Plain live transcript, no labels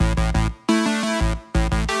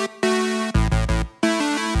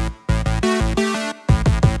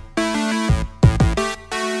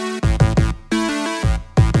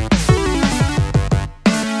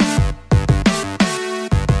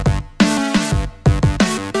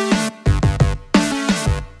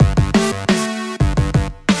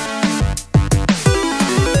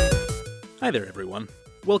Hi there, everyone.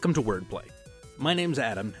 Welcome to Wordplay. My name's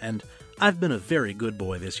Adam, and I've been a very good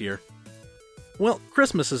boy this year. Well,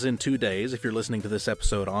 Christmas is in 2 days if you're listening to this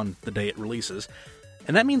episode on the day it releases,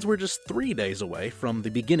 and that means we're just 3 days away from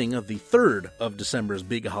the beginning of the third of December's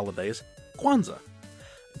big holidays, Kwanzaa.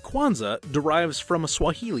 Kwanzaa derives from a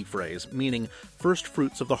Swahili phrase meaning first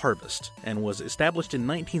fruits of the harvest, and was established in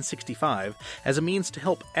 1965 as a means to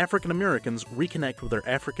help African Americans reconnect with their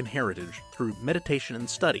African heritage through meditation and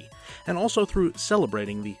study, and also through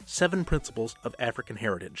celebrating the 7 principles of African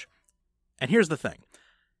heritage. And here's the thing.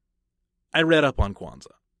 I read up on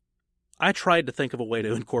Kwanzaa. I tried to think of a way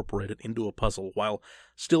to incorporate it into a puzzle while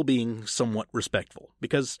still being somewhat respectful,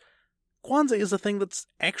 because Kwanzaa is a thing that's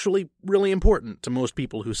actually really important to most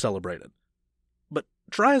people who celebrate it. But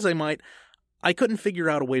try as I might, I couldn't figure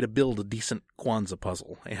out a way to build a decent Kwanzaa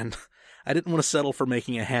puzzle, and I didn't want to settle for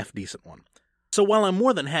making a half-decent one. So while I'm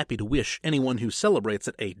more than happy to wish anyone who celebrates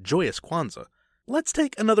it a joyous Kwanzaa, let's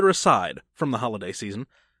take another aside from the holiday season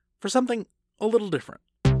for something a little different.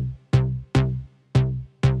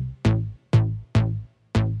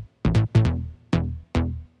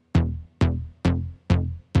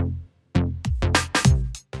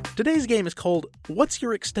 Today's game is called What's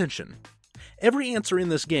Your Extension? Every answer in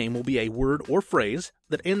this game will be a word or phrase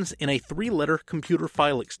that ends in a 3-letter computer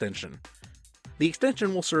file extension. The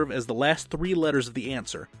extension will serve as the last 3 letters of the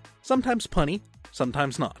answer, sometimes punny,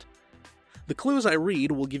 sometimes not. The clues I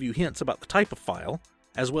read will give you hints about the type of file,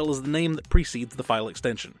 as well as the name that precedes the file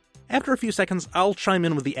extension. After a few seconds, I'll chime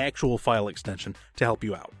in with the actual file extension to help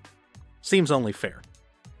you out. Seems only fair.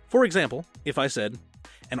 For example, if I said,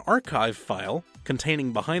 an archive file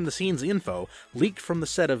containing behind-the-scenes info leaked from the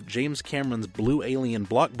set of James Cameron's Blue Alien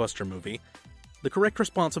blockbuster movie, the correct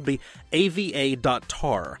response would be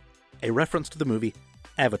ava.tar, a reference to the movie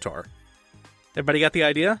Avatar. Everybody got the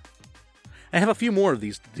idea? I have a few more of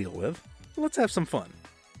these to deal with. Let's have some fun.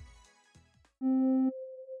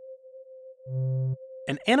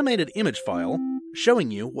 An animated image file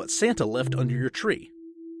showing you what Santa left under your tree.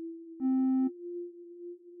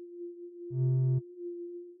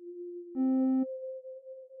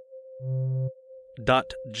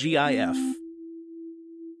 .gif.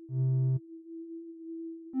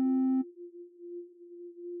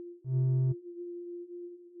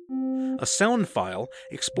 A sound file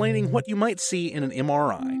explaining what you might see in an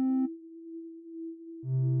MRI.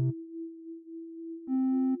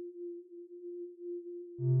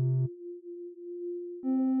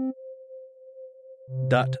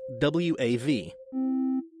 .wav.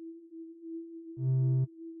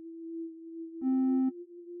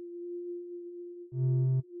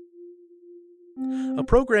 A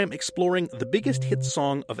program exploring the biggest hit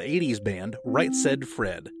song of 80s band Right Said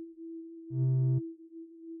Fred.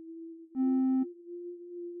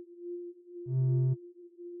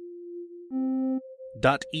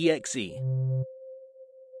 .exe.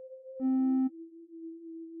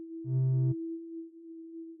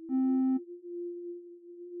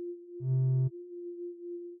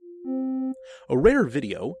 A rare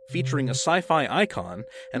video featuring a sci-fi icon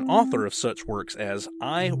and author of such works as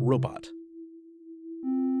I, Robot.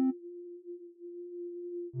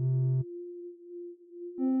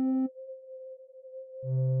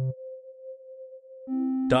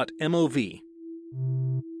 .mov.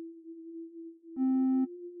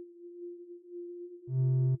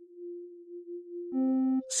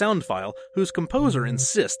 Sound file whose composer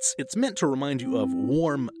insists it's meant to remind you of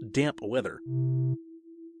warm, damp weather.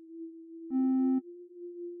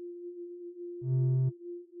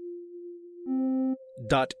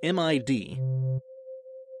 .mid.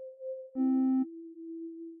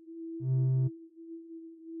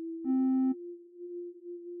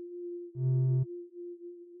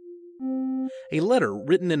 A letter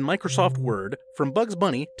written in Microsoft Word from Bugs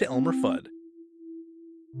Bunny to Elmer Fudd.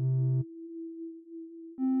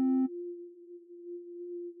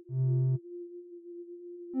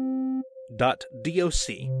 .doc.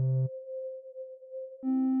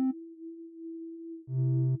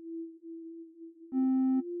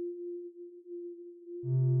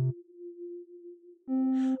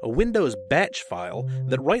 A Windows batch file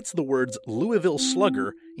that writes the words Louisville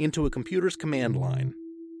Slugger into a computer's command line.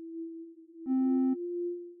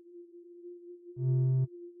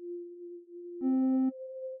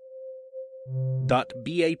 .bat.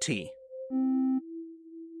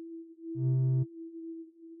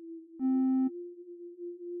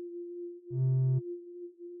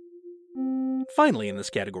 Finally in this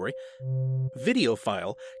category, video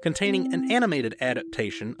file containing an animated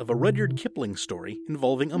adaptation of a Rudyard Kipling story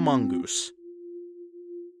involving a mongoose.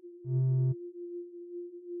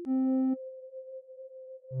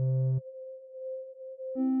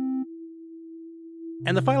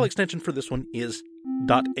 And the file extension for this one is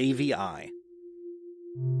 .avi.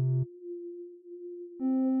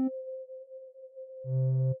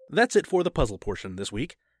 That's it for the puzzle portion this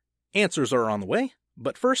week. Answers are on the way,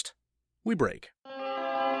 but first, we break.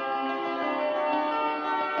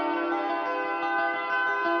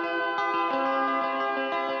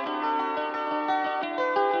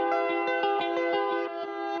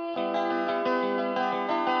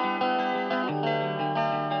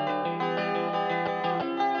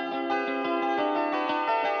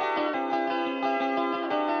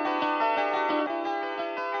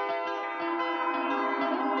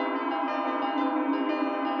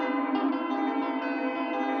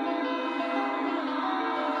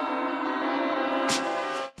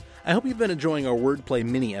 I hope you've been enjoying our Wordplay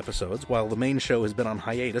mini-episodes while the main show has been on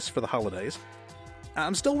hiatus for the holidays.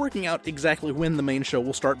 I'm still working out exactly when the main show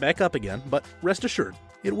will start back up again, but rest assured,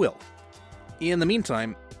 it will. In the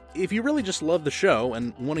meantime, if you really just love the show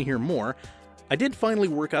and want to hear more, I did finally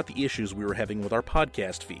work out the issues we were having with our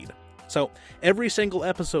podcast feed. So, every single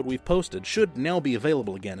episode we've posted should now be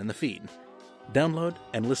available again in the feed. Download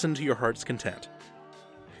and listen to your heart's content.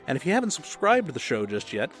 And if you haven't subscribed to the show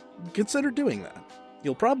just yet, consider doing that.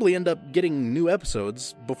 You'll probably end up getting new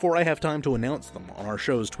episodes before I have time to announce them on our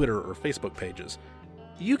show's Twitter or Facebook pages.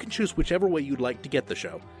 You can choose whichever way you'd like to get the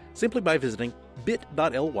show, simply by visiting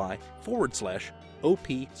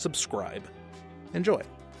bit.ly/OP-subscribe. Enjoy.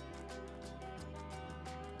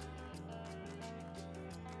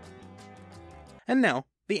 And now,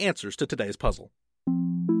 the answers to today's puzzle.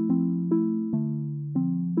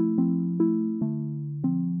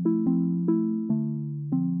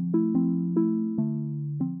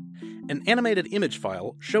 An animated image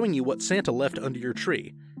file showing you what Santa left under your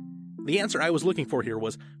tree. The answer I was looking for here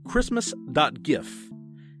was Christmas.gif.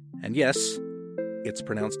 And yes, it's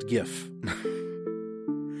pronounced GIF.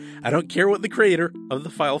 I don't care what the creator of the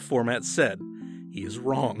file format said. He is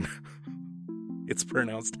wrong. It's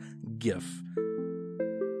pronounced GIF.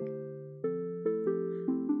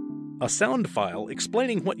 A sound file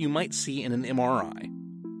explaining what you might see in an MRI.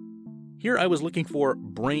 Here I was looking for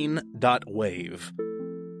brain.wave.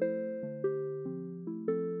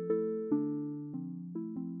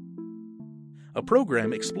 A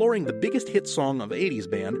program exploring the biggest hit song of 80s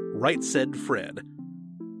band, Right Said Fred.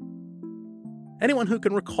 Anyone who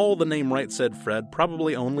can recall the name Right Said Fred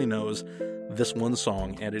probably only knows this one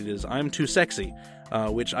song, and it is I'm Too Sexy,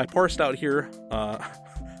 which I parsed out here,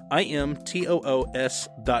 imtoos.exe.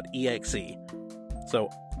 So,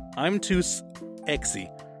 I'm too sexy,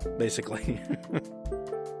 basically.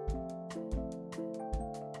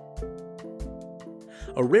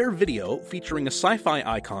 A rare video featuring a sci-fi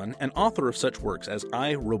icon and author of such works as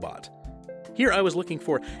I, Robot. Here I was looking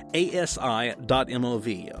for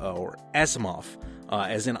ASI.mov, or Asimov,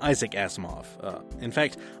 as in Isaac Asimov. In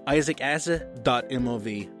fact,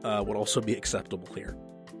 IsaacAsi.mov would also be acceptable here.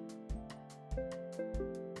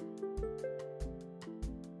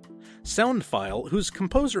 Sound file whose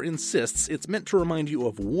composer insists it's meant to remind you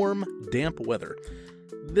of warm, damp weather.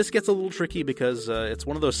 This gets a little tricky because it's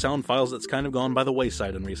one of those sound files that's kind of gone by the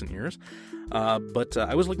wayside in recent years. But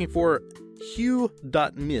I was looking for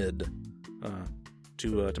hue.mid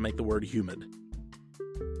to make the word humid.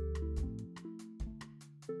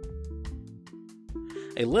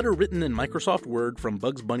 A letter written in Microsoft Word from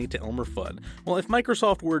Bugs Bunny to Elmer Fudd. Well, if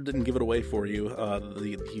Microsoft Word didn't give it away for you,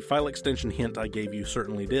 the file extension hint I gave you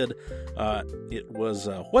certainly did. It was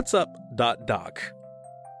whatsup.doc.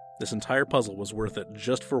 This entire puzzle was worth it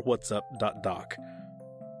just for whatsup.doc.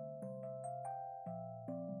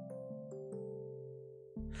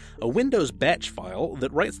 A Windows batch file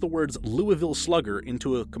that writes the words Louisville Slugger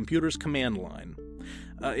into a computer's command line.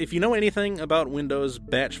 If you know anything about Windows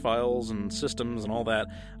batch files and systems and all that,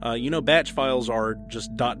 you know batch files are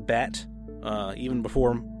just .bat, even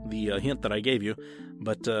before the hint that I gave you.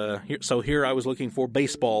 But here I was looking for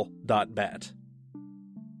baseball.bat.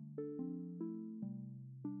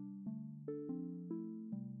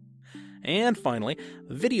 And finally,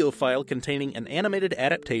 a video file containing an animated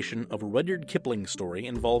adaptation of a Rudyard Kipling story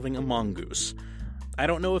involving a mongoose. I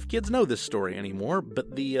don't know if kids know this story anymore,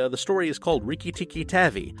 but the story is called Rikki Tikki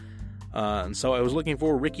Tavi, and so I was looking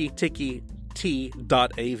for Rikki Tikki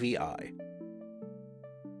T.avi.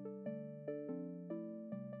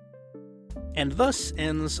 And thus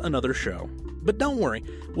ends another show. But don't worry,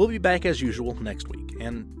 we'll be back as usual next week,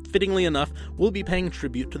 and fittingly enough, we'll be paying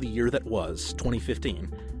tribute to the year that was,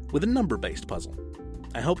 2015, with a number-based puzzle.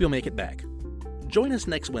 I hope you'll make it back. Join us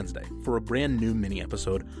next Wednesday for a brand new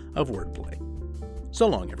mini-episode of Wordplay. So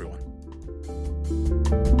long, everyone.